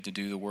to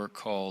do the work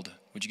called.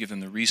 Would you give them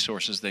the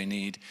resources they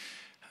need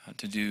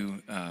to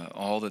do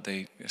all that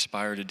they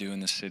aspire to do in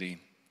this city?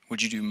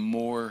 Would you do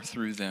more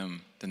through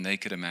them than they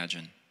could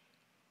imagine?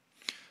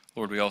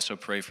 Lord, we also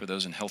pray for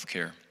those in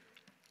healthcare.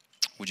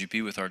 Would you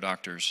be with our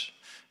doctors,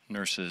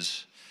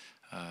 nurses,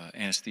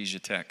 anesthesia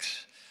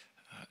techs,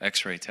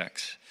 x-ray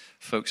techs,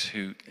 folks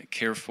who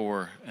care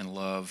for and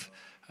love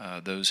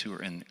those who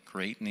are in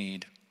great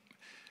need.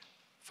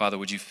 Father,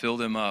 would you fill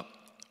them up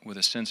with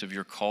a sense of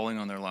your calling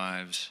on their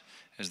lives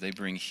as they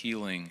bring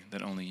healing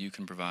that only you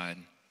can provide.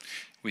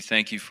 We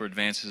thank you for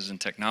advances in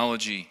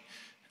technology,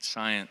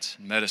 science,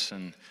 and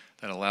medicine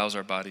that allows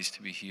our bodies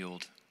to be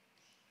healed.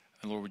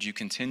 And Lord, would you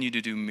continue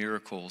to do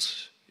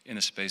miracles in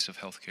a space of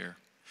healthcare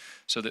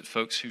so that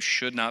folks who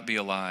should not be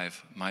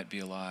alive might be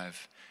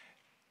alive,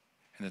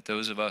 and that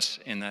those of us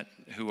in that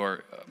who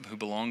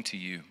belong to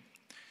you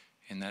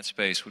in that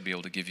space would be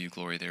able to give you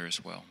glory there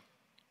as well.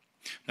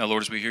 Now,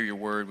 Lord, as we hear your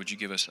word, would you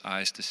give us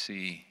eyes to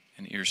see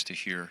and ears to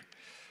hear,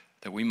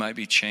 that we might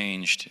be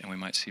changed and we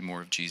might see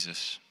more of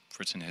Jesus.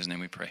 For it's in his name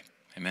we pray.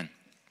 Amen.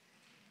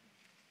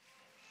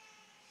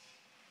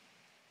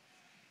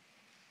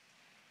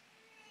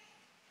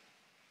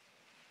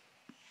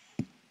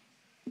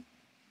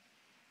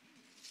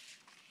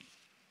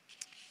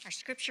 Our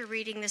scripture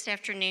reading this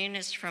afternoon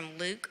is from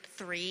Luke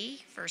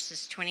 3,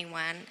 verses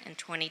 21 and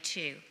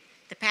 22.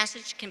 The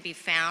passage can be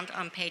found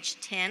on page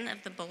 10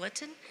 of the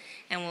bulletin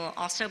and will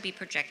also be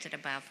projected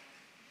above.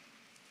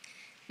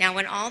 Now,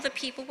 when all the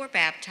people were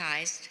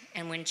baptized,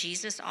 and when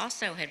Jesus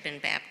also had been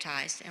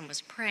baptized and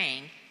was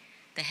praying,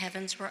 the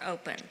heavens were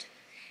opened,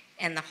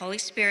 and the Holy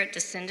Spirit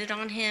descended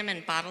on him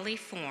in bodily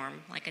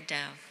form like a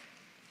dove.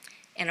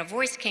 And a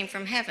voice came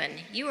from heaven,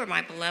 "You are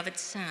my beloved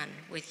Son,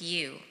 with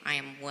you I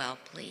am well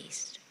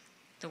pleased."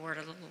 The word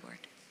of the Lord.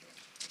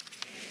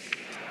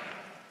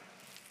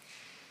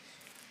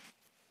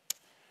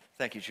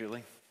 Thank you,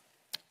 Julie.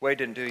 Wade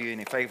didn't do you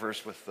any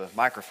favors with the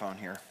microphone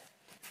here.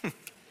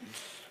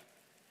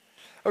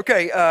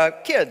 Okay,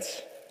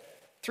 kids,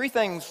 3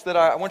 things that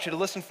I want you to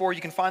listen for.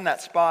 You can find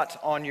that spot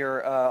on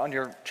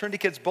your Trinity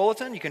Kids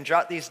bulletin. You can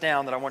jot these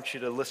down that I want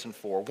you to listen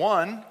for.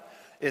 1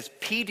 is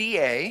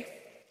PDA.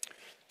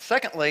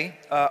 Secondly,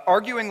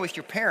 arguing with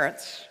your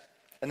parents.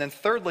 And then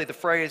thirdly, the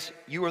phrase,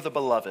 "You are the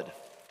beloved."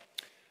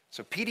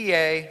 So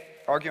PDA,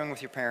 arguing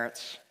with your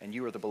parents, and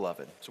you are the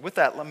beloved. So with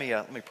that, let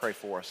me pray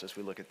for us as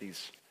we look at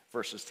these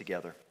verses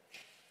together.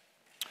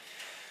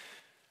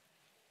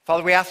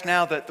 Father, we ask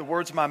now that the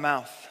words of my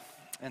mouth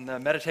and the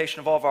meditation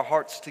of all of our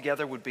hearts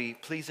together would be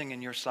pleasing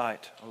in your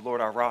sight, O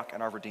Lord, our rock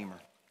and our redeemer.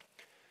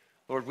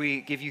 Lord, we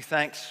give you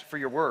thanks for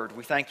your word.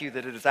 We thank you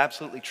that it is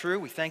absolutely true.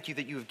 We thank you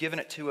that you have given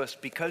it to us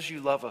because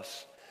you love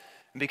us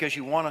and because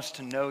you want us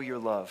to know your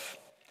love.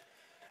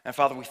 And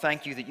Father, we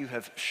thank you that you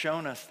have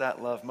shown us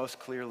that love most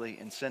clearly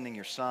in sending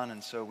your Son,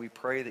 and so we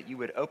pray that you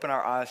would open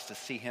our eyes to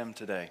see him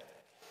today.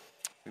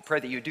 We pray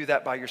that you would do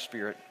that by your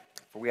Spirit,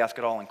 for we ask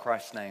it all in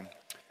Christ's name.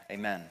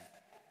 Amen.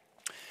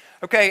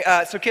 Okay,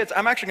 so kids,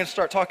 I'm actually going to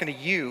start talking to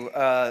you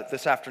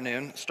this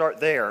afternoon. Start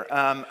there.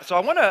 So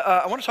I want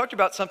to talk to you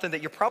about something that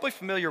you're probably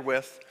familiar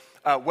with,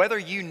 whether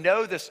you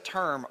know this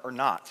term or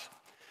not.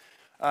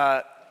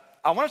 I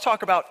want to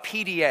talk about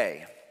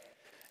PDA.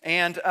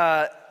 And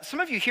some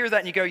of you hear that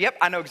and you go, "Yep,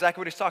 I know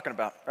exactly what he's talking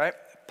about," right?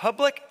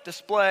 Public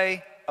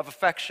display of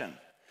affection.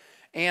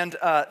 And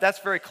that's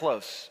very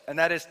close. And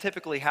that is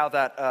typically how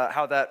that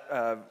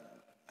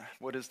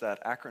what is that?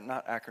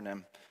 Not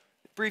acronym.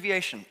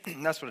 Abbreviation.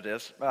 That's what it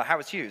is, how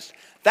it's used.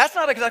 That's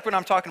not exactly what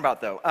I'm talking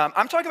about, though.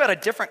 I'm talking about a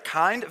different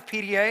kind of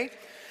PDA,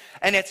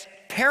 and it's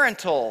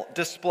parental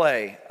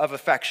display of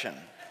affection,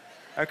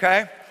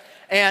 okay?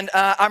 And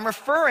I'm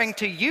referring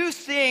to you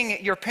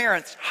seeing your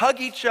parents hug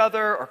each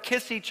other or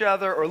kiss each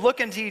other or look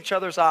into each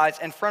other's eyes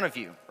in front of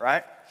you,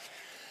 right?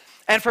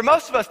 And for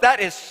most of us, that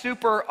is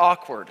super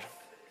awkward.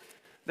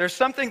 There's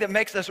something that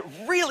makes us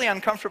really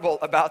uncomfortable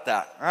about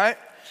that, right?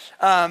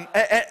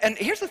 And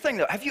here's the thing,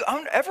 though. Have you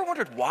ever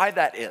wondered why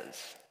that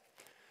is?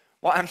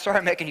 Well, I'm sorry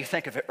I'm making you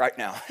think of it right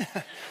now.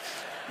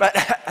 But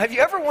have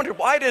you ever wondered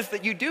why it is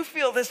that you do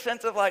feel this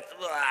sense of like,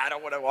 I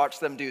don't want to watch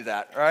them do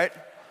that, right?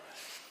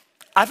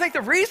 I think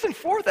the reason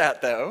for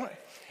that, though,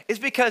 is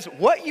because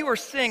what you are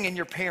seeing in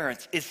your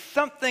parents is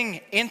something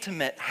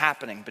intimate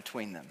happening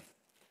between them.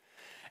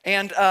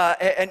 And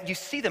you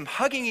see them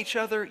hugging each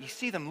other, you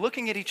see them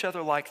looking at each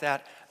other like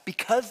that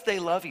because they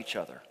love each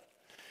other.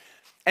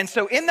 And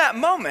so in that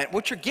moment,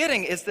 what you're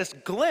getting is this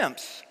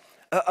glimpse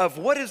of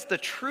what is the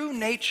true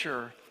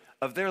nature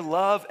of their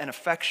love and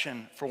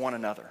affection for one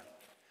another.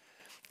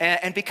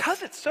 And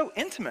because it's so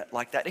intimate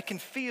like that, it can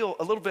feel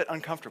a little bit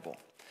uncomfortable.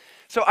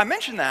 So I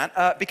mention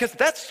that because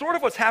that's sort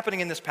of what's happening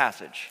in this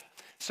passage.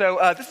 So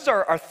this is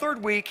our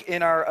 3rd week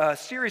in our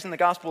series in the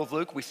Gospel of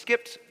Luke. We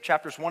skipped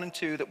chapters 1 and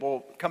 2 that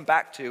we'll come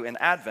back to in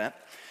Advent.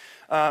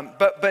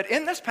 But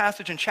in this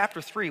passage in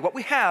chapter 3, what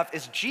we have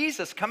is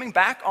Jesus coming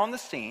back on the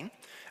scene,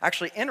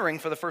 actually entering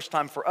for the first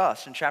time for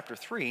us in chapter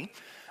 3.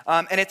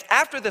 And it's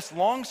after this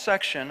long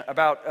section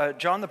about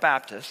John the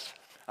Baptist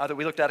that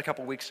we looked at a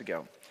couple weeks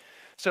ago.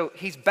 So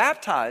he's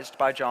baptized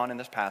by John in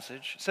this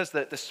passage. It says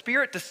that the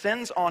Spirit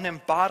descends on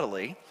him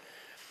bodily.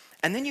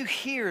 And then you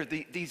hear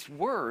these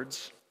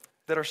words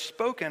that are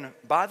spoken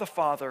by the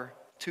Father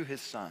to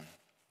his Son.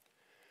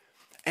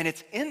 And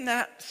it's in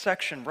that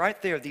section right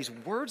there, these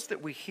words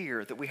that we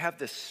hear, that we have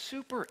this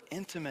super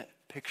intimate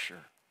picture.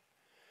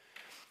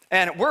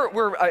 And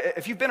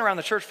if you've been around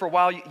the church for a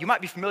while, you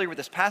might be familiar with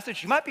this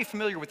passage. You might be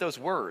familiar with those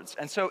words.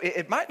 And so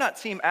it might not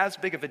seem as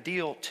big of a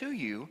deal to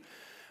you.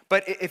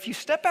 But if you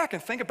step back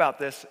and think about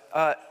this,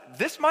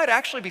 this might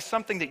actually be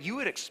something that you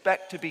would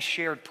expect to be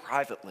shared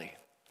privately.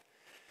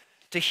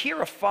 To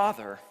hear a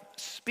father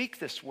speak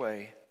this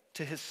way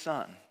to his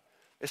son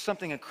is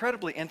something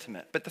incredibly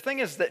intimate. But the thing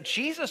is that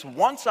Jesus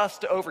wants us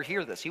to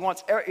overhear this. He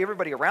wants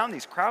everybody around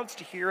these crowds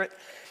to hear it,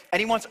 and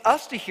he wants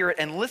us to hear it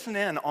and listen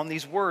in on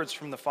these words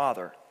from the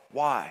Father.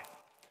 Why?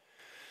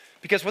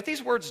 Because what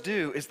these words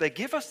do is they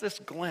give us this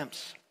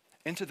glimpse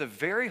into the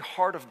very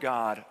heart of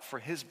God for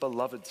his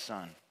beloved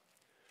Son.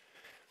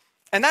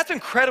 And that's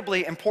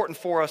incredibly important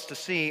for us to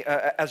see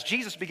as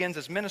Jesus begins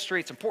his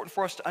ministry. It's important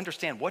for us to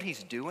understand what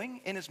he's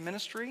doing in his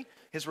ministry,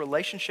 his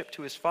relationship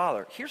to his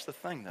Father. Here's the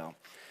thing, though.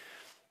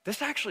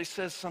 This actually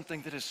says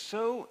something that is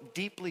so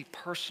deeply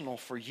personal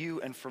for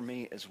you and for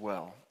me as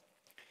well.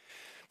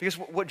 Because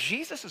what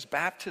Jesus'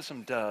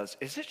 baptism does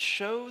is it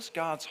shows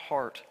God's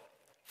heart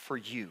for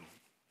you.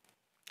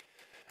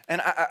 And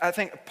I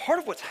think part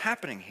of what's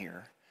happening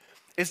here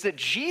is that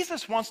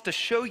Jesus wants to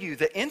show you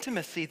the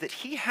intimacy that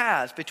he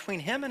has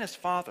between him and his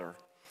Father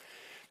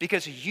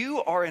because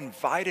you are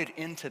invited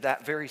into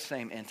that very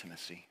same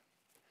intimacy.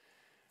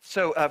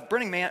 So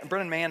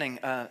Brennan Manning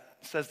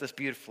says this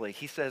beautifully.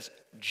 He says,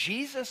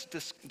 Jesus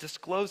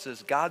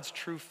discloses God's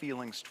true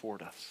feelings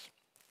toward us.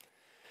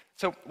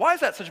 So why is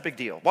that such a big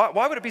deal?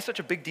 Why would it be such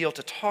a big deal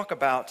to talk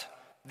about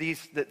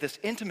this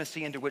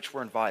intimacy into which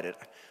we're invited?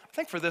 I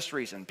think for this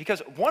reason,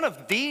 because one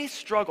of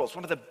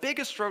the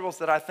biggest struggles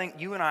that I think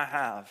you and I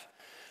have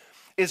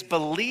is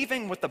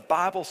believing what the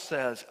Bible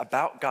says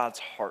about God's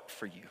heart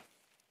for you.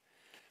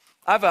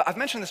 I've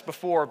mentioned this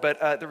before, but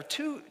there were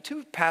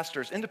two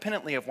pastors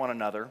independently of one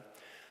another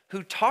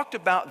who talked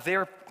about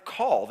their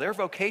call, their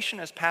vocation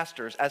as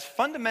pastors, as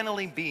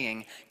fundamentally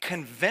being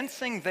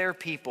convincing their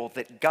people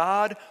that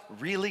God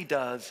really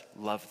does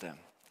love them.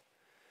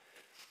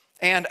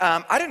 And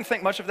I didn't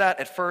think much of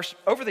that at first.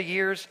 Over the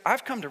years,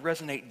 I've come to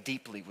resonate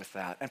deeply with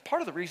that. And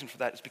part of the reason for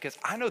that is because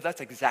I know that's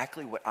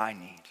exactly what I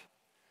need.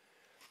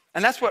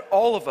 And that's what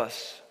all of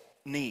us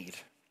need.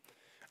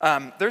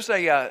 There's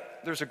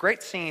a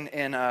great scene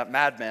in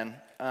Mad Men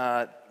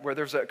where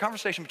there's a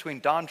conversation between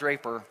Don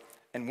Draper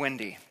and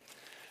Wendy.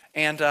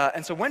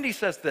 And so Wendy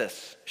says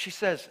this. She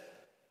says,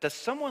 "Does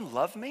someone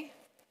love me?"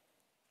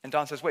 And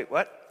Don says, "Wait,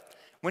 what?"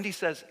 Wendy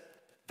says,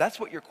 "That's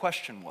what your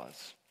question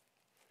was."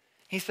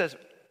 He says,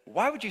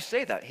 "Why would you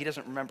say that?" He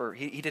doesn't remember.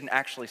 He didn't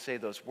actually say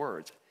those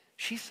words.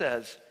 She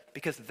says,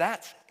 "Because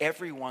that's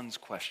everyone's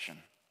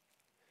question.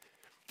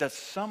 Does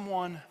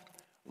someone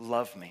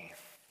love me?"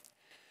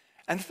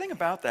 And the thing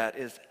about that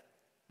is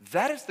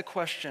the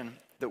question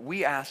that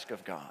we ask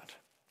of God.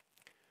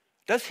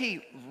 Does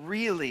he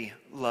really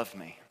love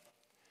me?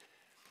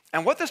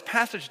 And what this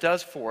passage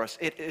does for us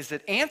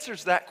it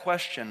answers that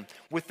question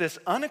with this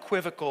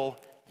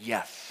unequivocal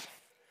yes.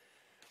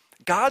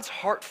 God's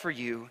heart for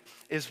you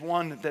is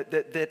one that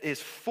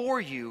is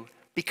for you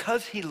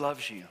because he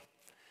loves you.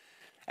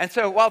 And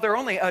so while there are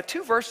only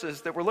 2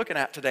 verses that we're looking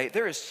at today,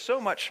 there is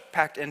so much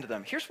packed into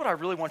them. Here's what I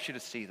really want you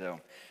to see,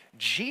 though.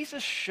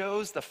 Jesus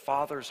shows the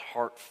Father's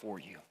heart for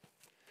you.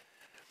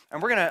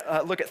 And we're going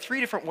to look at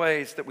 3 different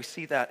ways that we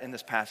see that in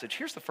this passage.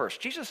 Here's the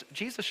first.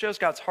 Jesus shows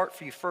God's heart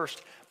for you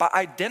first by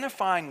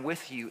identifying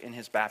with you in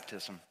his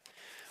baptism.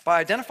 By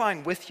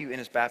identifying with you in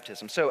his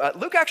baptism. So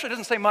Luke actually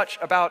doesn't say much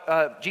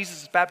about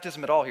Jesus'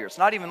 baptism at all here. It's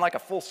not even like a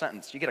full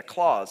sentence. You get a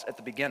clause at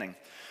the beginning.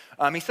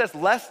 He says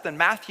less than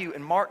Matthew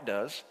and Mark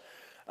does.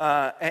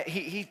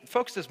 He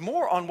focuses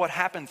more on what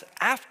happens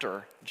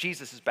after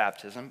Jesus'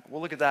 baptism.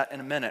 We'll look at that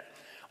in a minute.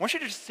 I want you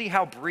to just see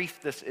how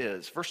brief this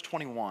is. Verse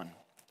 21.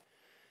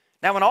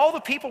 Now when all the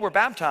people were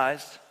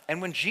baptized,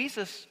 and when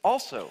Jesus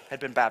also had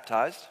been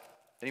baptized,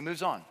 then he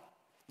moves on.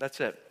 That's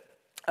it.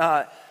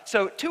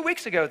 So 2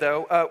 weeks ago,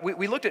 though,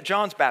 we looked at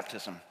John's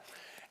baptism.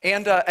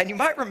 And you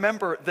might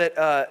remember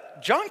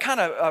that John kind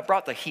of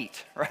brought the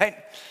heat, right?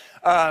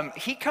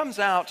 He comes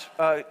out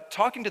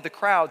talking to the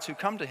crowds who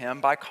come to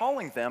him by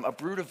calling them a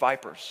brood of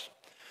vipers.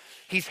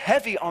 He's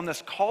heavy on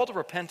this call to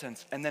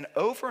repentance, and then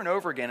over and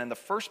over again in the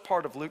first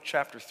part of Luke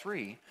chapter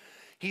 3,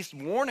 he's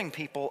warning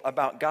people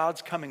about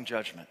God's coming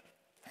judgment.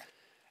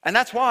 And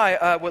that's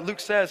why what Luke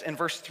says in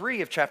verse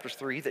 3 of chapter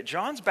 3, that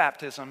John's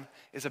baptism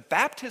is a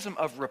baptism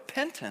of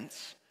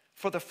repentance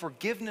for the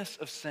forgiveness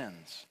of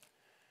sins.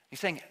 He's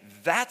saying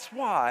that's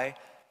why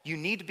you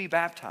need to be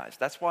baptized.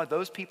 That's why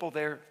those people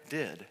there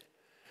did.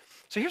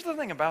 So here's the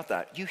thing about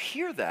that. You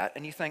hear that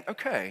and you think,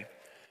 okay,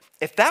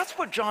 if that's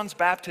what John's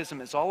baptism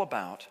is all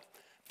about,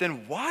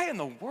 then why in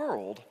the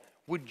world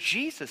would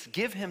Jesus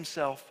give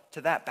himself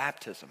to that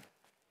baptism?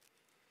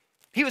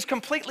 He was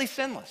completely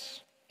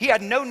sinless. He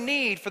had no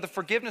need for the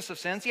forgiveness of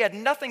sins. He had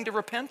nothing to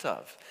repent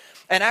of.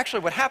 And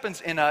actually what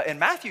happens in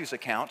Matthew's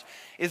account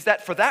is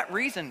that for that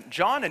reason,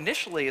 John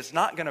initially is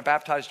not going to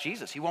baptize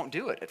Jesus. He won't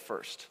do it at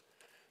first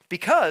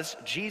because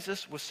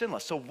Jesus was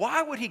sinless. So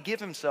why would he give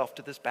himself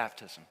to this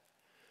baptism?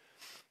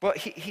 Well,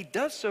 he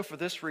does so for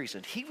this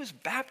reason. He was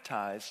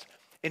baptized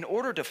in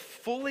order to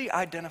fully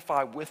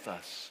identify with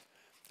us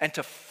and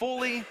to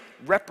fully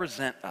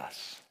represent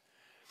us.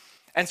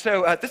 And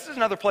so this is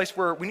another place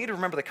where we need to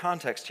remember the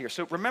context here.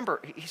 So remember,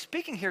 he's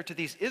speaking here to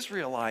these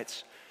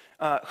Israelites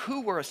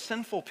who were a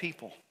sinful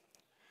people.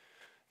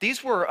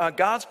 These were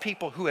God's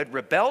people who had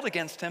rebelled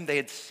against him. They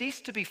had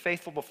ceased to be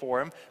faithful before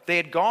him. They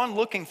had gone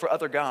looking for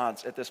other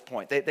gods at this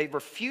point. They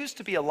refused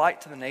to be a light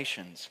to the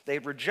nations. They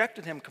had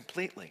rejected him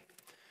completely.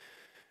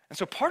 And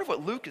so part of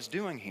what Luke is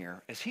doing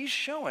here is he's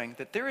showing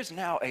that there is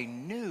now a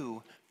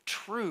new,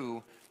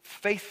 true,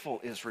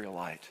 faithful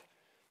Israelite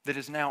that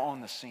is now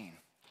on the scene.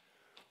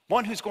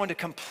 One who's going to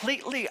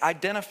completely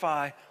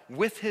identify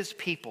with his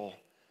people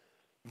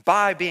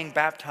by being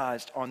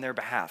baptized on their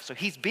behalf. So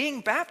he's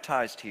being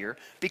baptized here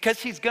because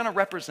he's going to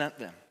represent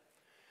them.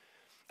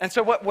 And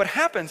so what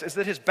happens is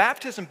that his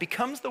baptism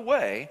becomes the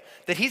way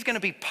that he's going to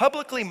be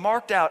publicly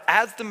marked out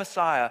as the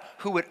Messiah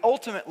who would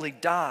ultimately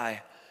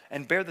die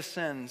and bear the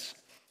sins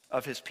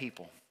of his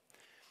people.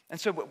 And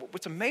so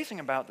what's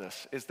amazing about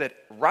this is that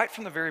right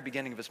from the very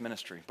beginning of his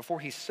ministry, before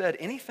he said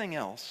anything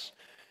else,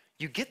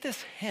 you get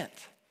this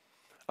hint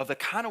of the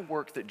kind of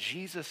work that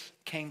Jesus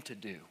came to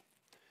do.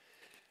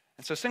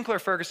 And so Sinclair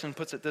Ferguson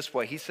puts it this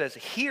way. He says,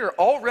 here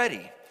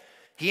already,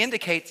 he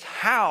indicates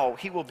how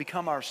he will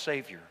become our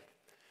Savior.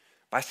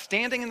 By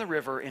standing in the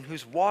river in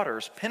whose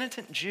waters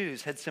penitent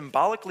Jews had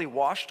symbolically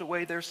washed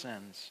away their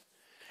sins,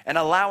 and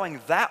allowing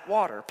that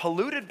water,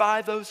 polluted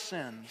by those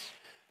sins,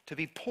 to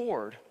be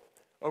poured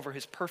over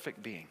his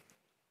perfect being.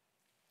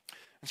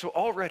 And so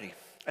already,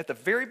 at the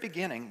very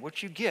beginning,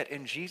 what you get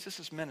in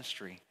Jesus'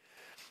 ministry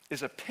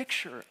is a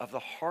picture of the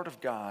heart of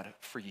God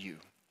for you.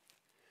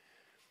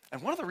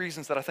 And one of the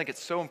reasons that I think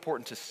it's so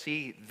important to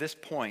see this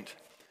point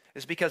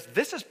is because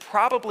this is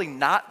probably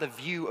not the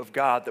view of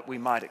God that we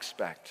might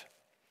expect.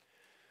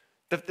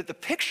 The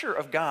picture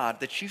of God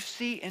that you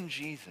see in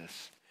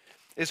Jesus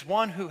is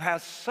one who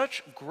has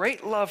such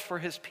great love for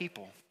his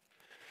people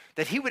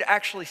that he would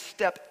actually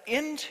step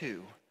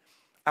into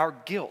our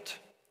guilt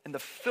and the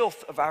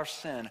filth of our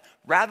sin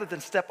rather than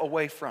step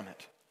away from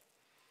it.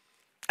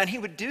 And he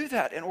would do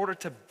that in order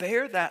to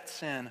bear that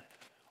sin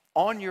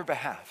on your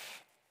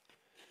behalf.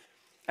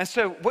 And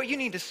so what you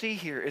need to see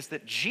here is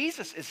that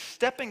Jesus is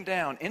stepping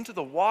down into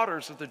the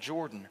waters of the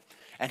Jordan,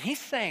 and he's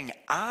saying,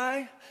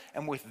 I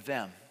am with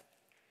them.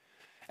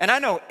 And I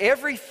know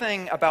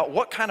everything about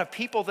what kind of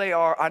people they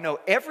are. I know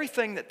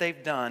everything that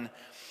they've done,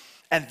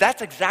 and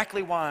that's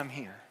exactly why I'm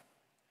here.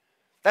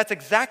 That's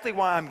exactly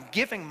why I'm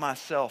giving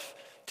myself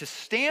to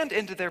stand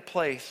into their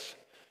place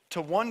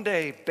to one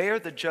day bear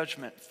the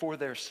judgment for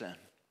their sin.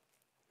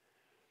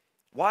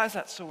 Why is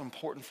that so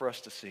important for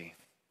us to see?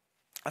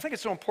 I think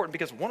it's so important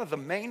because one of the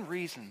main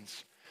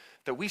reasons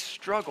that we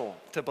struggle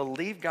to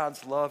believe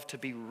God's love to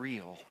be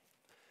real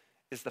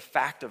is the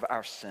fact of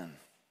our sin.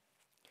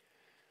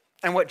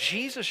 And what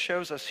Jesus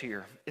shows us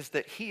here is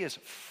that he is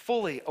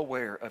fully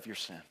aware of your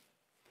sin.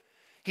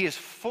 He is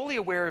fully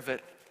aware of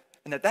it,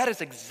 and that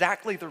is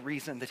exactly the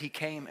reason that he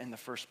came in the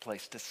first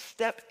place, to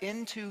step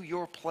into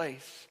your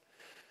place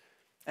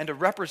and to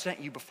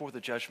represent you before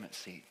the judgment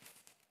seat.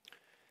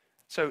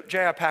 So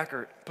J.I.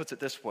 Packer puts it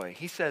this way.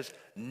 He says,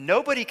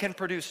 nobody can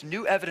produce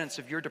new evidence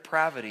of your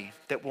depravity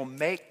that will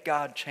make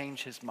God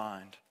change his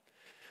mind.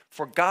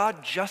 For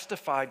God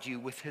justified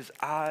you with his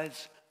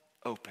eyes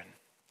open.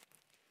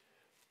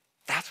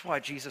 That's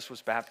why Jesus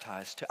was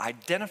baptized, to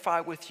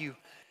identify with you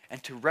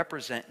and to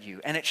represent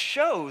you. And it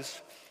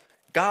shows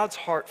God's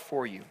heart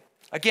for you.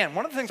 Again,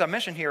 one of the things I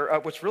mentioned here,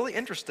 what's really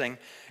interesting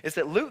is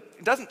that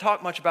Luke doesn't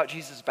talk much about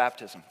Jesus'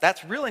 baptism.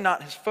 That's really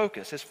not his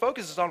focus. His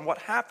focus is on what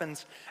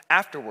happens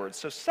afterwards.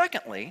 So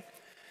secondly,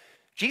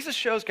 Jesus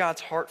shows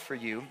God's heart for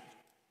you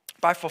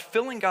by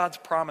fulfilling God's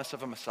promise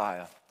of a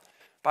Messiah.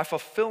 By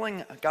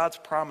fulfilling God's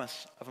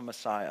promise of a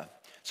Messiah.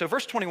 So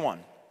verse 21.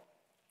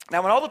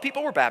 Now when all the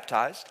people were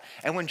baptized,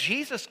 and when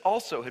Jesus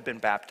also had been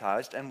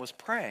baptized and was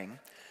praying,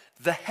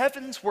 the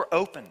heavens were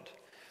opened,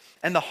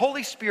 and the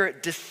Holy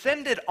Spirit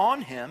descended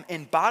on him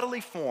in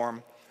bodily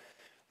form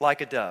like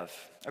a dove.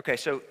 Okay,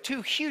 so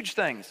two huge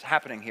things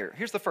happening here.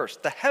 Here's the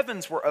first. The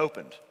heavens were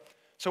opened.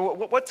 So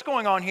what's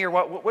going on here?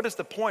 What is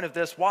the point of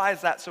this? Why is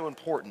that so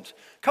important?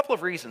 A couple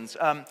of reasons.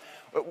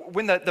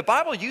 When the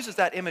Bible uses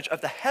that image of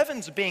the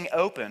heavens being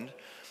opened,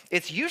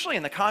 it's usually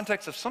in the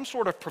context of some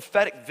sort of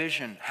prophetic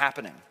vision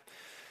happening.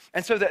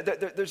 And so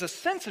there's a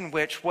sense in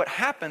which what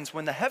happens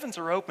when the heavens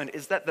are opened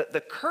is that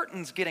the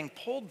curtain's getting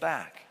pulled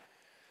back.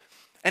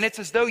 And it's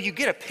as though you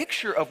get a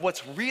picture of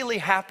what's really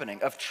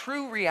happening, of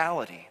true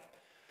reality.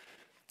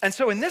 And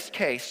so in this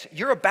case,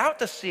 you're about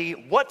to see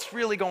what's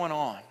really going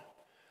on.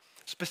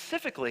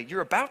 Specifically,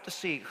 you're about to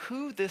see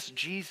who this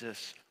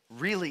Jesus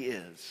really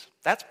is.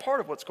 That's part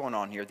of what's going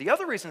on here. The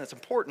other reason it's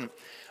important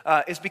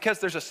is because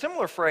there's a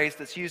similar phrase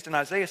that's used in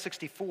Isaiah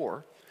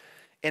 64.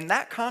 In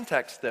that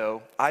context,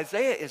 though,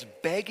 Isaiah is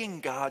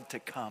begging God to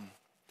come.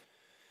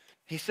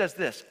 He says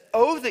this,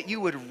 "Oh, that you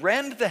would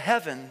rend the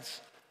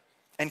heavens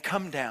and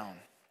come down."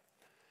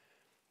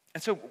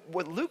 And so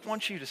what Luke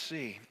wants you to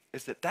see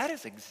is that that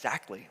is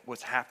exactly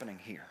what's happening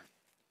here.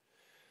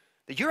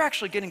 That you're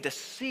actually getting to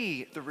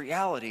see the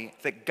reality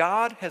that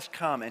God has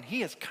come, and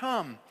he has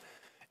come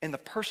in the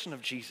person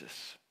of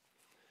Jesus.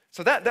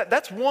 So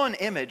that's one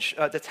image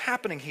that's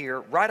happening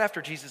here right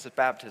after Jesus'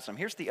 baptism.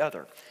 Here's the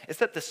other. It's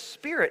that the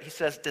Spirit, he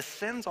says,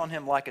 descends on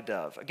him like a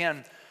dove.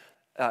 Again,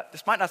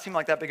 this might not seem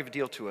like that big of a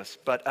deal to us,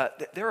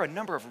 but there are a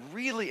number of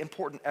really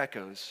important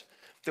echoes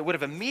that would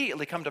have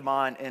immediately come to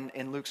mind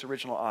in Luke's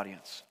original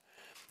audience.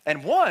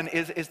 And one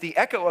is the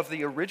echo of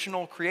the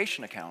original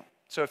creation account.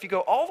 So if you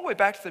go all the way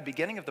back to the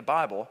beginning of the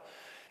Bible,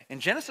 in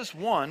Genesis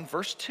 1,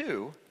 verse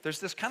 2, there's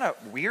this kind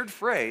of weird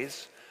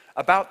phrase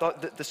about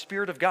the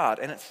Spirit of God.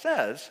 And it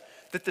says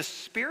that the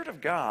Spirit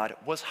of God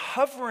was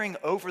hovering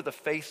over the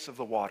face of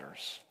the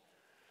waters.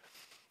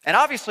 And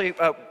obviously,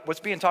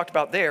 what's being talked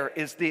about there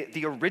is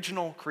the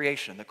original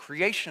creation, the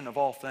creation of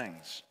all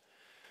things.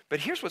 But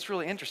here's what's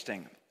really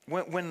interesting.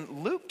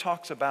 When Luke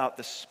talks about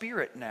the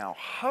Spirit now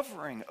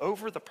hovering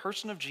over the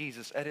person of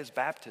Jesus at his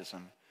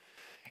baptism,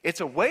 it's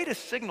a way to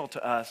signal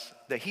to us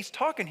that he's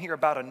talking here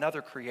about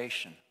another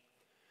creation.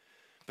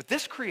 But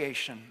this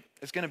creation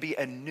is going to be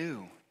a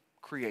new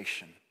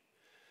creation.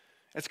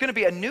 It's going to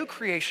be a new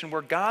creation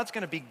where God's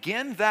going to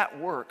begin that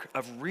work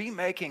of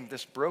remaking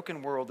this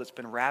broken world that's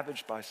been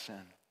ravaged by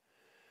sin.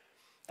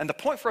 And the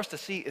point for us to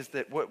see is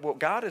that what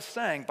God is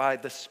saying by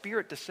the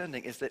Spirit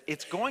descending is that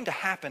it's going to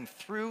happen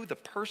through the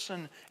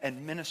person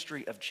and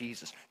ministry of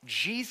Jesus.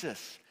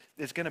 Jesus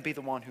is going to be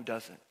the one who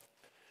does it.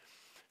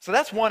 So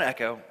that's one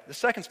echo. The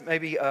second's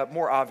maybe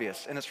more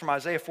obvious, and it's from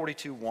Isaiah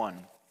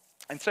 42:1.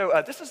 And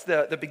so this is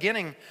the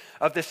beginning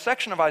of this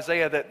section of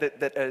Isaiah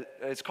that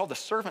is called the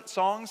Servant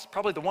Songs.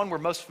 Probably the one we're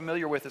most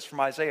familiar with is from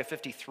Isaiah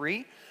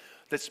 53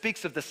 that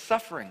speaks of the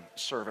suffering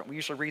servant. We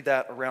usually read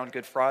that around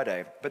Good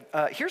Friday.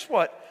 But here's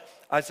what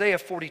Isaiah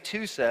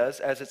 42 says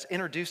as it's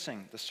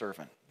introducing the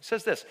servant. It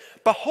says this,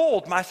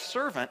 "Behold, my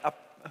servant,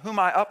 whom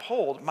I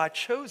uphold, my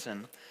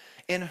chosen,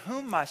 in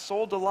whom my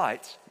soul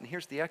delights." And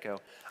here's the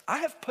echo. "I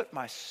have put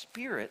my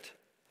Spirit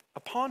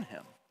upon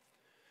him."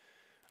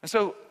 And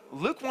so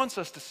Luke wants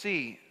us to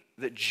see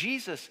that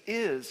Jesus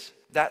is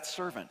that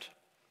servant,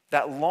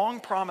 that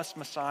long-promised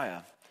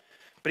Messiah.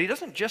 But he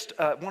doesn't just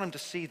want us to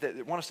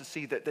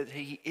see that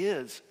he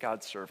is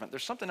God's servant.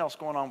 There's something else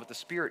going on with the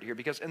Spirit here,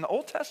 because in the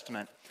Old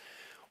Testament,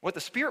 what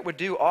the Spirit would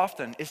do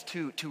often is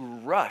to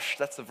rush,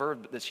 that's the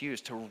verb that's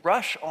used, to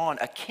rush on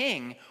a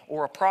king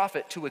or a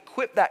prophet to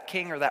equip that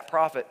king or that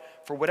prophet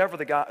for whatever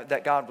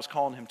that God was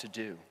calling him to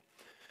do.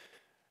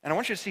 And I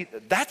want you to see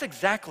that's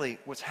exactly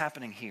what's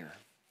happening here.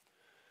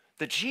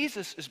 That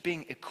Jesus is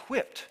being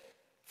equipped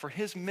for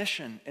his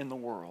mission in the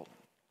world.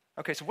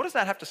 Okay, so what does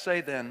that have to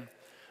say then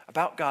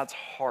about God's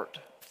heart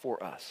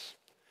for us?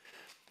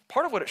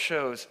 Part of what it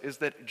shows is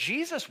that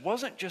Jesus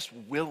wasn't just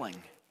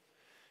willing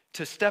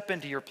to step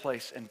into your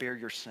place and bear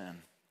your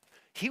sin.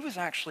 He was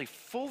actually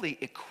fully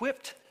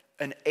equipped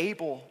and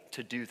able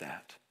to do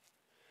that.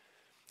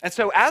 And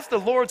so as the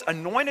Lord's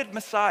anointed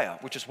Messiah,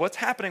 which is what's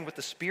happening with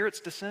the Spirit's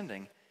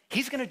descending,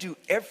 he's going to do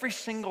every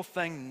single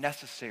thing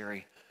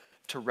necessary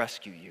to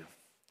rescue you.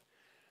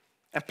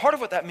 And part of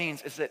what that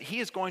means is that he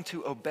is going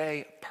to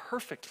obey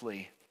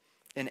perfectly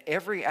in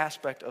every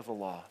aspect of the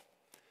law.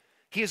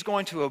 He is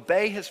going to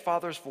obey his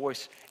Father's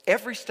voice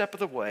every step of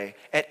the way.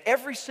 At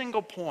every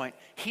single point,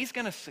 he's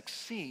going to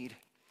succeed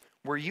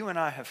where you and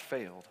I have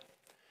failed.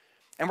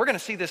 And we're going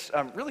to see this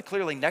really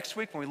clearly next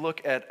week when we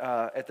look at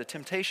the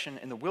temptation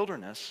in the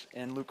wilderness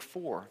in Luke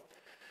 4.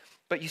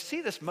 But you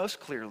see this most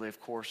clearly, of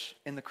course,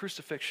 in the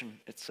crucifixion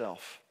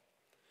itself.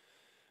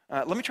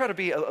 Let me try to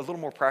be a little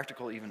more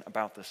practical even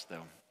about this,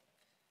 though.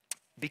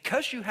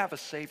 Because you have a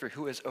Savior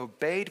who has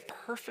obeyed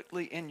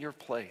perfectly in your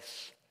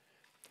place,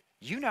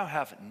 you now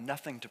have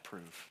nothing to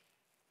prove.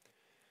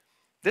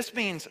 This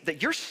means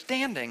that your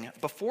standing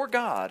before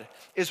God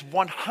is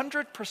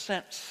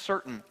 100%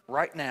 certain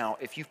right now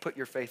if you've put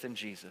your faith in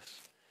Jesus.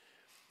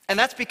 And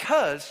that's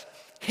because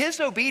his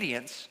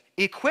obedience,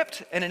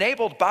 equipped and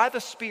enabled by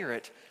the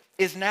Spirit,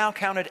 is now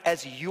counted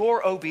as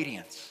your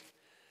obedience.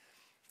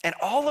 And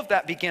all of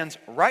that begins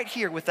right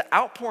here with the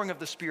outpouring of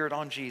the Spirit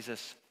on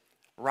Jesus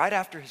right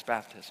after his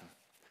baptism.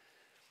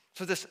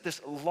 So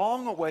this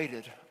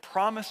long-awaited,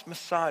 promised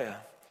Messiah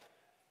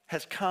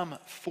has come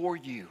for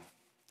you.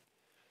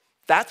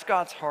 That's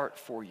God's heart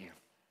for you.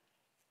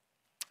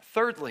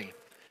 Thirdly,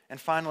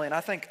 and finally, and I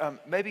think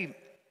maybe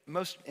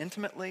most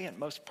intimately and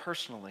most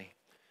personally,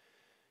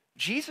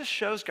 Jesus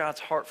shows God's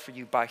heart for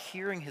you by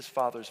hearing his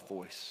Father's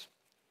voice.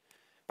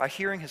 By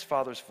hearing his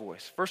Father's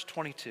voice. Verse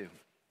 22.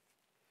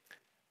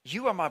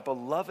 "You are my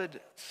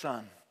beloved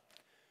Son.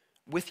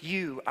 With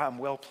you I am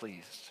well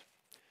pleased."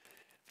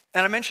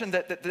 And I mentioned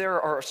that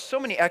there are so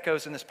many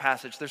echoes in this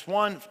passage. There's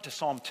one to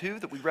Psalm 2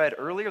 that we read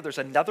earlier. There's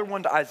another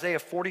one to Isaiah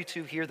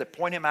 42 here that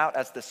point him out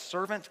as the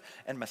servant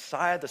and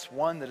Messiah, this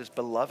one that is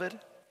beloved.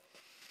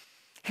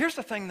 Here's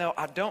the thing, though,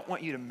 I don't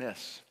want you to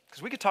miss,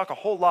 because we could talk a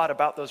whole lot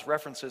about those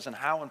references and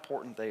how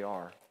important they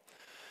are.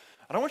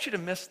 I don't want you to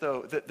miss,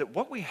 though, that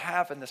what we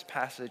have in this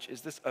passage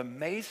is this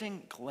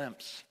amazing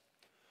glimpse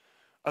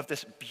of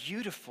this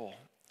beautiful,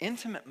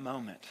 intimate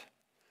moment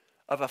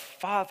of a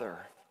father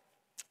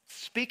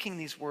speaking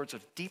these words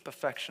of deep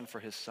affection for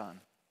his son.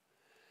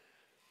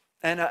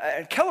 And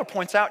Keller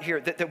points out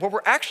here that what we're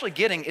actually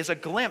getting is a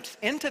glimpse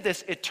into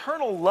this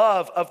eternal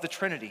love of the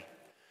Trinity.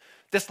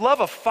 This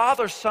love of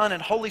Father, Son,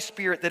 and Holy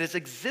Spirit that has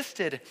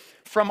existed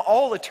from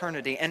all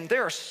eternity. And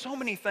there are so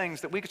many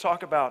things that we could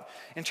talk about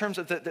in terms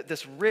of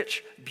this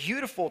rich,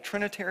 beautiful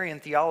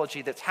Trinitarian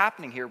theology that's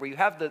happening here, where you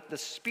have the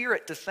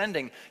Spirit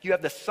descending, you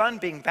have the Son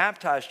being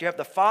baptized, you have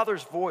the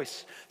Father's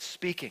voice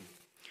speaking.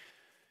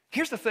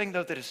 Here's the thing,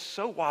 though, that is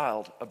so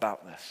wild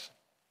about this.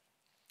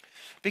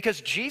 Because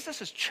Jesus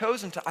has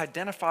chosen to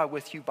identify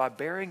with you by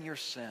bearing your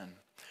sin,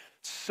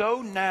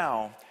 so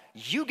now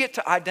you get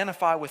to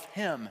identify with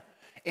him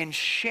in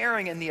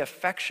sharing in the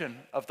affection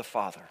of the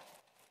Father.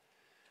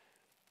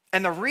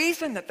 And the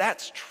reason that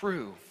that's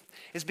true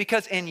is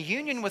because in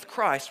union with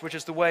Christ, which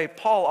is the way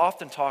Paul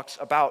often talks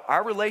about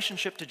our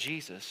relationship to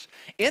Jesus,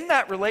 in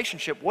that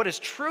relationship, what is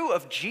true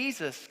of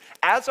Jesus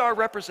as our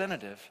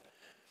representative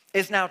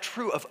is now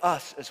true of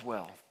us as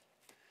well.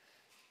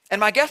 And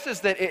my guess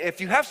is that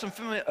if you have some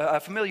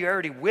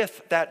familiarity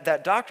with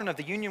that doctrine of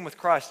the union with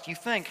Christ,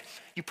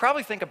 you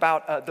probably think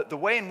about the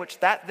way in which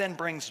that then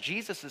brings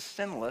Jesus'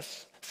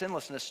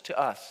 sinlessness to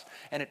us,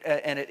 and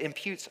it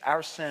imputes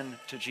our sin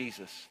to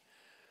Jesus.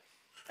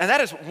 And that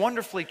is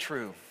wonderfully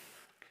true.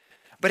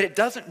 But it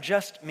doesn't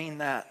just mean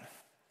that.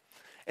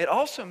 It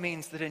also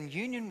means that in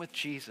union with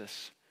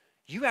Jesus,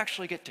 you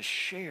actually get to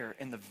share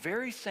in the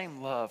very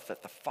same love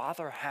that the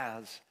Father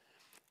has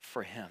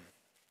for him.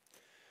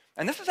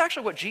 And this is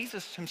actually what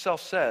Jesus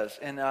himself says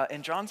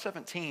in John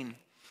 17.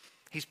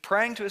 He's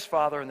praying to his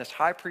Father in this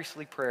high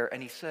priestly prayer,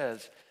 and he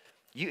says,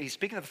 he's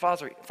speaking to the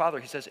Father,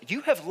 he says,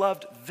 you have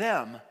loved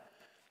them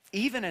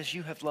even as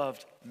you have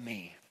loved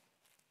me.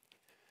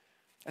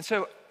 And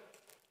so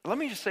let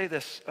me just say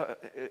this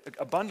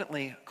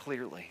abundantly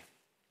clearly.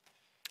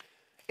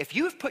 If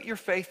you have put your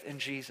faith in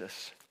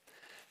Jesus,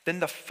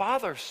 then the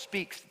Father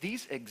speaks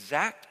these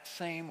exact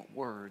same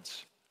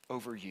words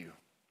over you.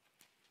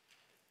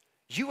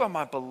 You are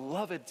my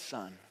beloved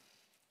Son.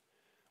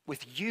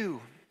 With you,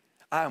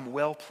 I am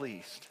well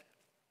pleased.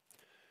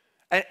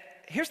 And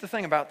here's the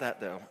thing about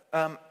that, though.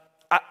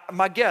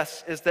 My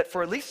guess is that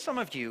for at least some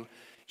of you,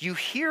 you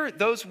hear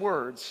those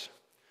words,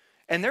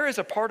 and there is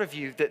a part of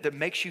you that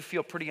makes you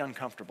feel pretty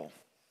uncomfortable.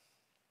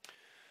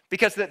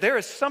 Because there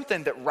is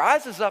something that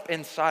rises up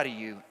inside of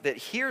you that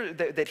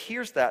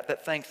hears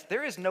that thinks,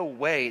 there is no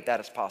way that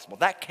is possible.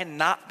 That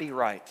cannot be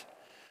right.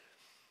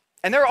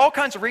 And there are all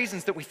kinds of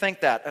reasons that we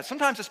think that.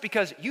 Sometimes it's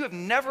because you have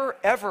never,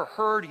 ever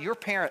heard your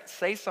parent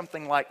say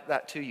something like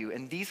that to you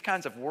in these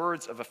kinds of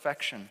words of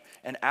affection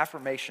and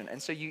affirmation.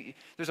 And so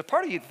there's a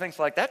part of you that thinks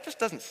like, that just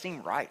doesn't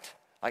seem right.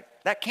 Like,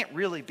 that can't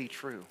really be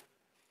true.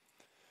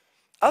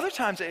 Other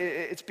times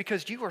it's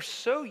because you are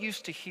so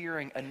used to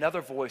hearing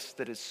another voice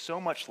that is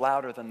so much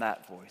louder than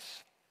that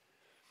voice.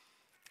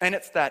 And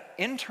it's that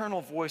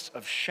internal voice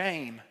of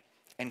shame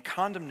and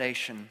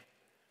condemnation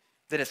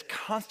that is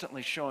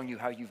constantly showing you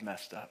how you've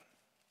messed up.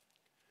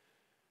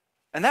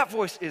 And that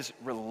voice is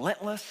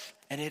relentless,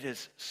 and it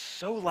is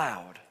so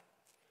loud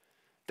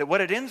that what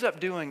it ends up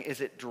doing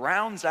is it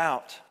drowns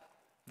out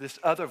this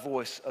other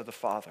voice of the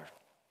Father.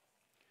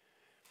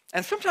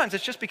 And sometimes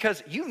it's just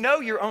because you know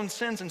your own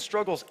sins and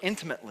struggles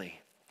intimately.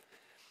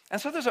 And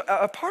so there's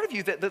a part of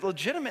you that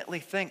legitimately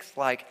thinks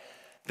like,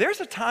 there's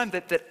a time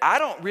that I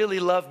don't really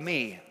love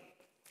me.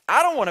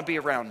 I don't want to be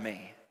around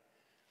me.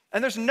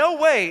 And there's no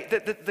way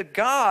that the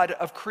God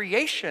of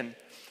creation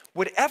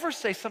would ever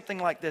say something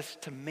like this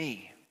to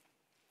me.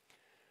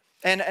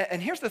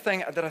 And here's the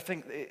thing that I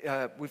think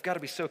we've got to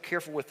be so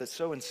careful with, that's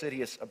so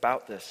insidious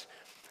about this.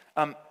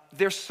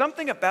 There's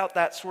something about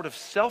that sort of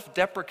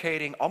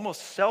self-deprecating,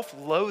 almost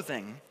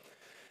self-loathing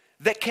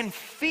that can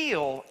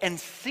feel and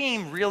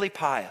seem really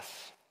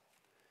pious.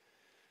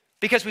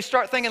 Because we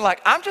start thinking like,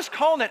 I'm just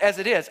calling it as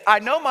it is. I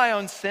know my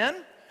own sin.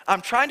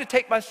 I'm trying to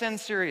take my sin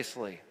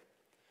seriously.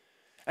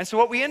 And so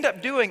what we end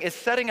up doing is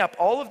setting up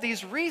all of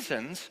these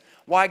reasons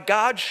why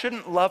God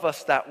shouldn't love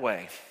us that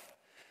way.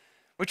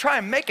 We try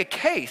and make a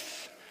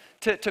case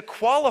to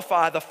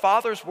qualify the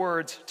Father's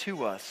words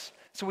to us.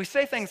 So we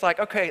say things like,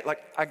 okay,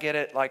 like, I get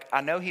it. Like,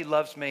 I know he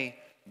loves me.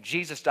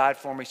 Jesus died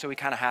for me, so he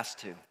kind of has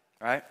to,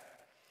 right?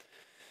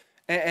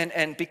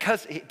 And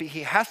because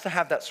he has to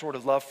have that sort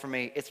of love for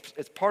me,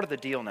 it's part of the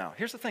deal now.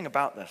 Here's the thing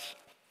about this.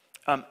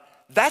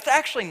 That's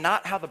actually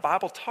not how the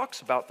Bible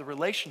talks about the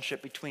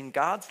relationship between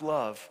God's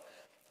love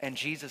and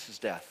Jesus'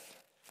 death.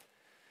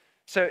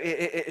 So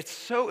it's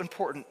so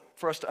important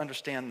for us to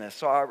understand this.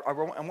 So I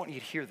want you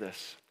to hear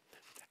this.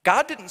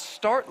 God didn't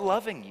start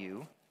loving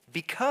you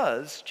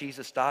because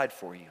Jesus died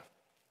for you.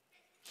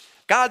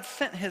 God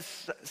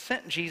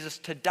sent Jesus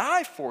to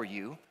die for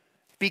you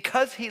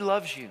because he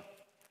loves you.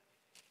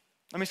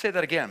 Let me say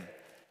that again.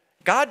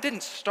 God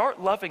didn't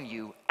start loving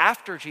you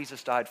after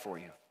Jesus died for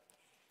you.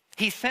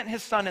 He sent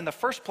his son in the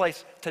first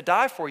place to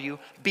die for you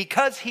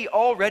because he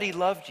already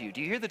loved you.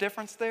 Do you hear the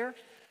difference there?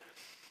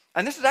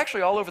 And this is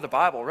actually all over the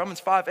Bible.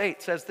 Romans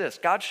 5:8 says this: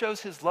 God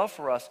shows his love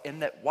for us in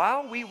that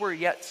while we were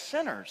yet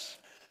sinners,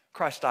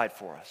 Christ died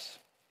for us.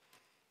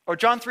 Or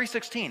John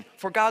 3:16,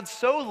 for God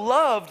so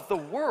loved the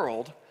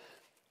world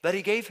that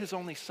he gave his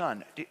only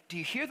son. Do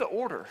you hear the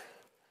order?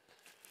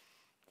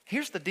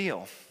 Here's the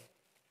deal.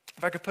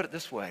 If I could put it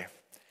this way,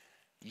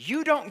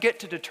 you don't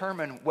get to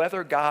determine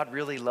whether God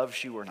really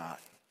loves you or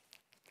not.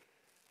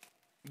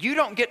 You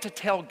don't get to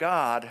tell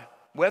God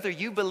whether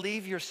you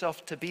believe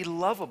yourself to be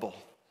lovable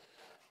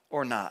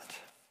or not.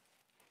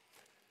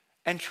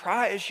 And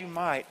try as you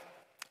might,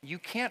 you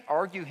can't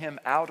argue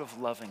him out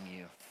of loving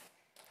you.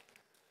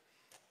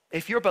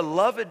 If you're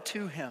beloved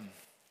to him,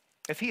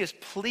 if he is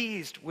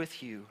pleased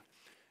with you,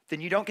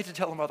 then you don't get to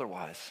tell him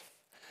otherwise.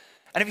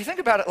 And if you think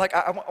about it, like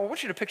I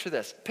want you to picture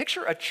this.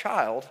 Picture a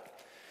child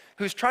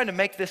who's trying to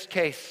make this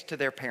case to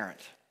their parent.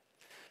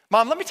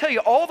 Mom, let me tell you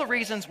all the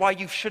reasons why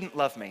you shouldn't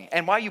love me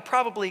and why you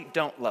probably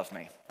don't love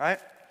me, right?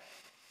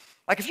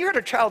 Like if you heard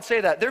a child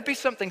say that, there'd be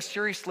something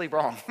seriously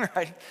wrong,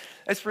 right?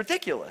 It's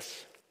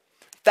ridiculous.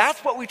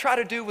 That's what we try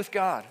to do with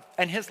God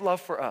and his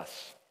love for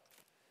us.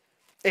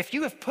 If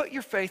you have put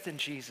your faith in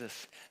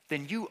Jesus,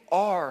 then you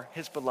are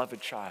his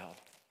beloved child.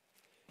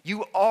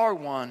 You are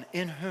one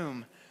in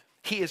whom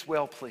he is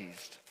well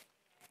pleased.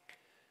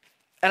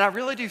 And I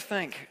really do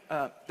think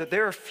that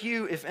there are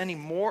few, if any,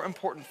 more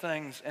important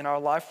things in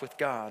our life with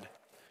God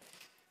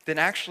than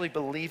actually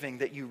believing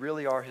that you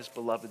really are his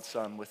beloved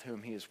son with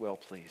whom he is well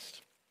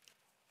pleased.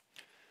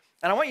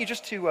 And I want you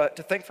just to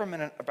think for a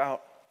minute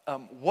about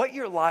what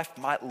your life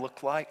might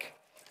look like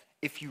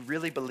if you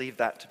really believe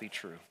that to be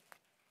true.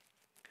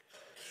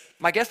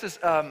 My guess is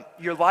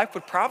your life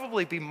would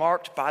probably be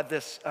marked by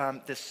this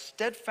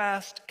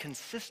steadfast,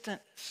 consistent,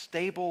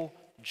 stable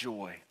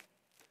joy.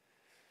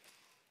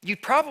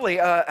 You'd probably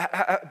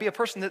be a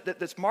person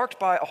that's marked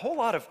by a whole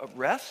lot of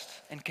rest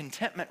and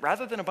contentment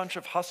rather than a bunch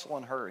of hustle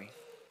and hurry.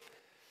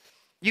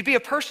 You'd be a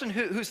person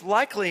who's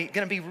likely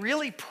going to be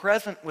really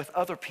present with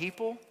other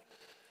people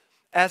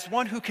as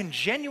one who can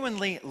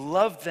genuinely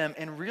love them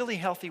in really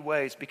healthy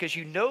ways because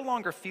you no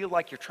longer feel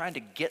like you're trying to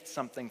get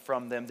something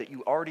from them that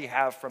you already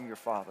have from your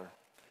Father.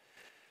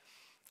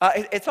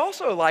 It's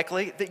also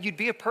likely that you'd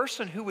be a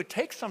person who would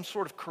take some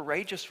sort of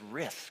courageous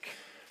risk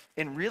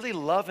in really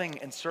loving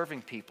and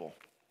serving people.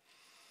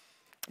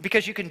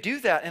 Because you can do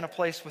that in a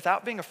place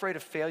without being afraid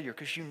of failure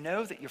because you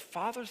know that your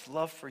Father's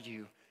love for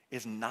you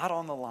is not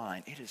on the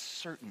line. It is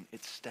certain,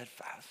 it's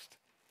steadfast.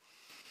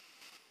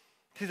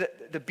 See,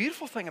 the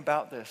beautiful thing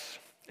about this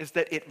is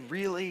that it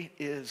really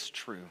is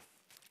true.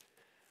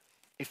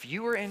 If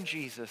you are in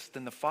Jesus,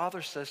 then the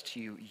Father says to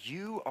you,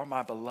 you are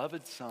my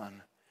beloved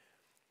Son.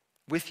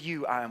 With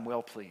you I am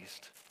well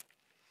pleased.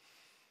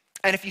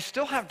 And if you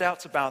still have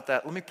doubts about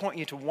that, let me point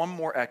you to one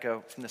more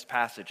echo from this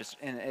passage.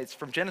 It's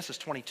from Genesis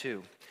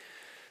 22.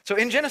 So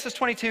in Genesis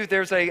 22,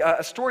 there's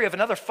a story of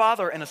another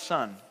father and a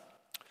son.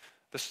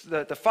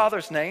 The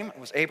father's name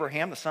was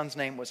Abraham, the son's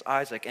name was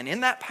Isaac. And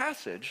in that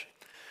passage,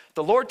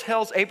 the Lord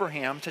tells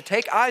Abraham to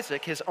take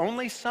Isaac, his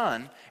only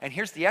son, and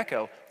here's the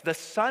echo, the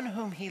son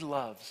whom he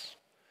loves,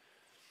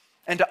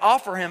 and to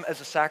offer him as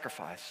a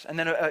sacrifice. And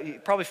then you're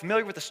probably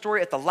familiar with the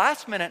story. At the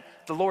last minute,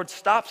 the Lord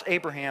stops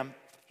Abraham.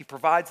 He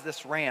provides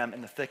this ram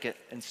in the thicket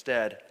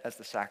instead as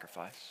the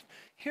sacrifice.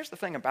 Here's the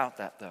thing about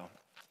that, though.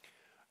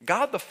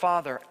 God the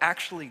Father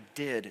actually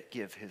did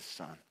give his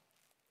son.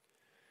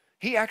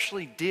 He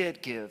actually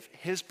did give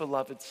his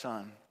beloved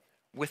son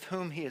with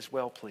whom he is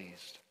well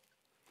pleased.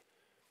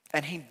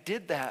 And he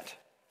did that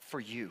for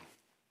you.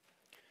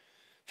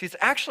 See, it's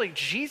actually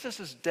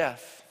Jesus'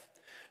 death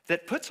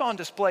that puts on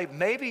display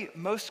maybe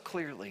most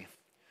clearly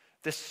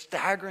this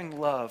staggering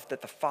love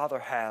that the Father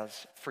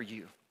has for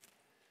you.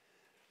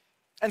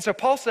 And so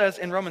Paul says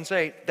in Romans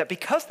 8 that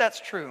because that's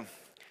true,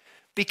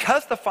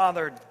 because the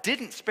Father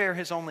didn't spare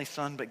his only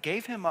son but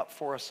gave him up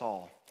for us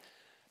all,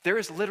 there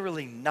is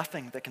literally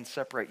nothing that can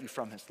separate you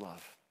from his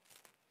love.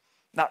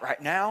 Not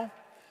right now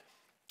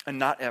and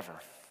not ever.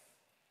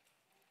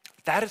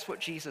 That is what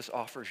Jesus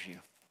offers you.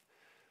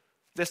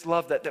 This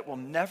love that will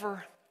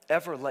never,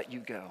 ever let you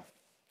go.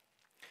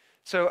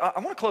 So I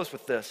want to close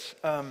with this.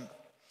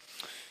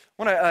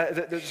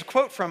 There's a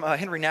quote from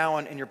Henry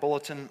Nouwen in your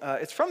bulletin.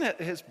 It's from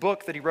his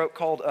book that he wrote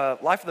called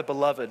Life of the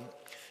Beloved.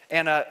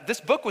 And this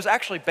book was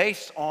actually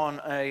based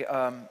on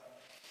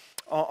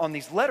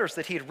these letters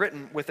that he had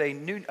written with a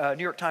New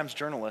York Times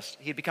journalist.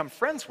 He had become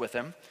friends with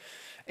him.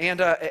 And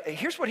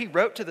here's what he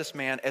wrote to this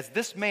man as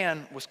this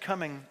man was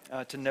coming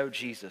to know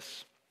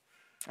Jesus.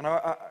 And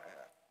I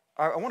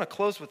want to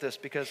close with this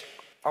because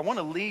I want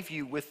to leave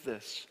you with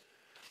this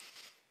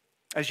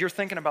as you're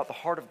thinking about the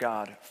heart of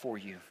God for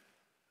you.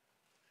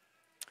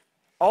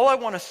 All I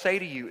want to say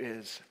to you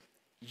is,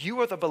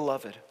 you are the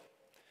beloved.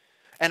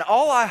 And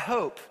all I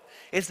hope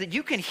is that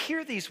you can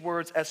hear these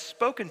words as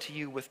spoken to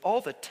you with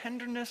all the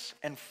tenderness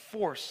and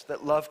force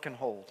that love can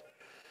hold.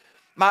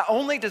 My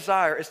only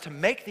desire is to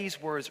make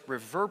these words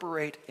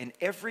reverberate in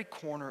every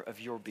corner of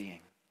your being.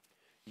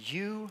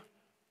 You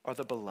are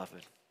the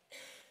beloved.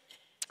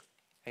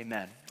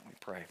 Amen. We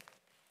pray.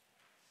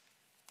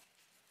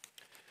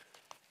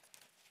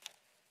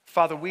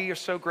 Father, we are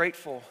so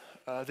grateful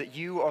that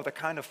you are the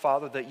kind of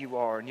Father that you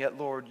are. And yet,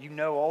 Lord, you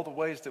know all the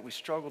ways that we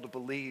struggle to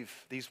believe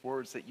these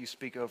words that you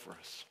speak over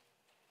us.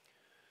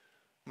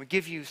 We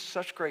give you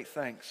such great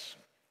thanks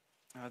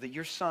that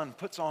your Son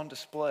puts on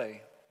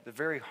display the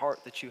very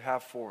heart that you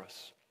have for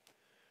us.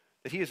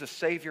 That he is a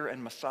Savior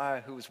and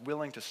Messiah who is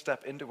willing to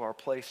step into our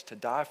place to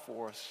die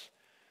for us,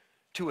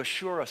 to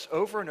assure us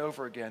over and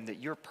over again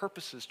that your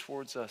purposes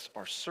towards us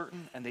are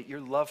certain and that your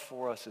love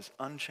for us is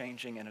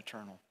unchanging and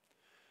eternal.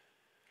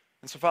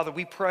 And so, Father,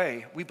 we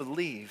pray, we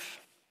believe,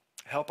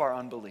 help our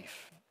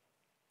unbelief.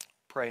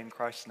 Pray in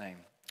Christ's name,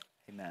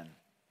 amen.